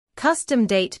Custom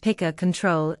Date Picker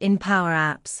control in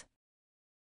PowerApps.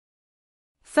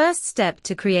 First step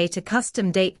to create a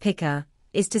custom date picker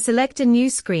is to select a new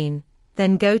screen,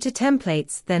 then go to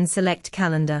Templates, then select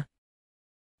Calendar.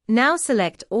 Now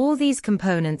select all these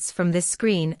components from this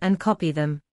screen and copy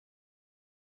them.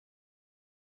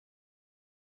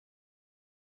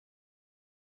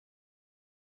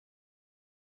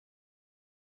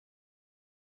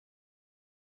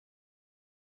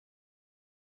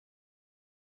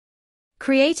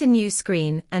 Create a new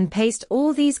screen and paste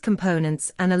all these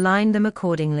components and align them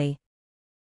accordingly.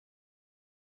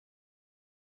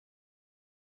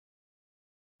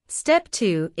 Step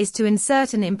 2 is to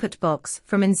insert an input box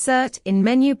from Insert in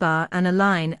menu bar and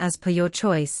align as per your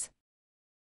choice.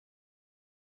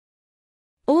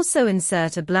 Also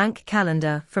insert a blank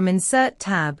calendar from Insert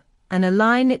tab and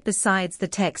align it besides the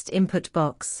text input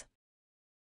box.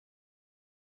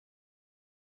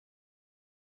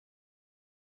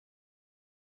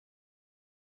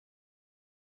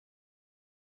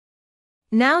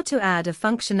 Now to add a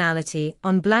functionality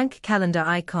on blank calendar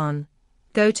icon,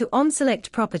 go to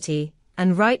OnSelect Property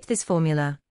and write this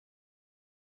formula.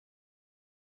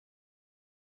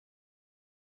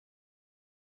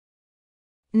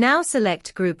 Now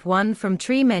select Group 1 from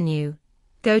Tree menu,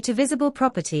 go to Visible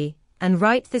Property and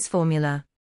write this formula.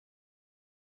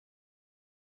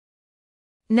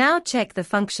 Now check the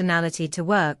functionality to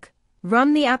work,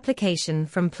 run the application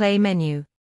from Play menu.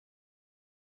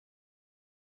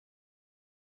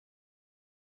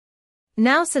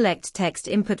 Now select Text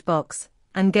Input Box,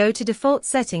 and go to Default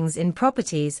Settings in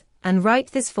Properties, and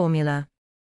write this formula.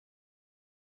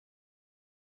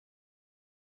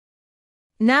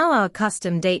 Now our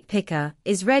custom date picker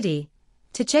is ready.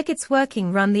 To check its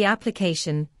working, run the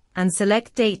application, and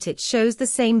select date. It shows the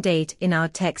same date in our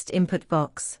text input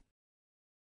box.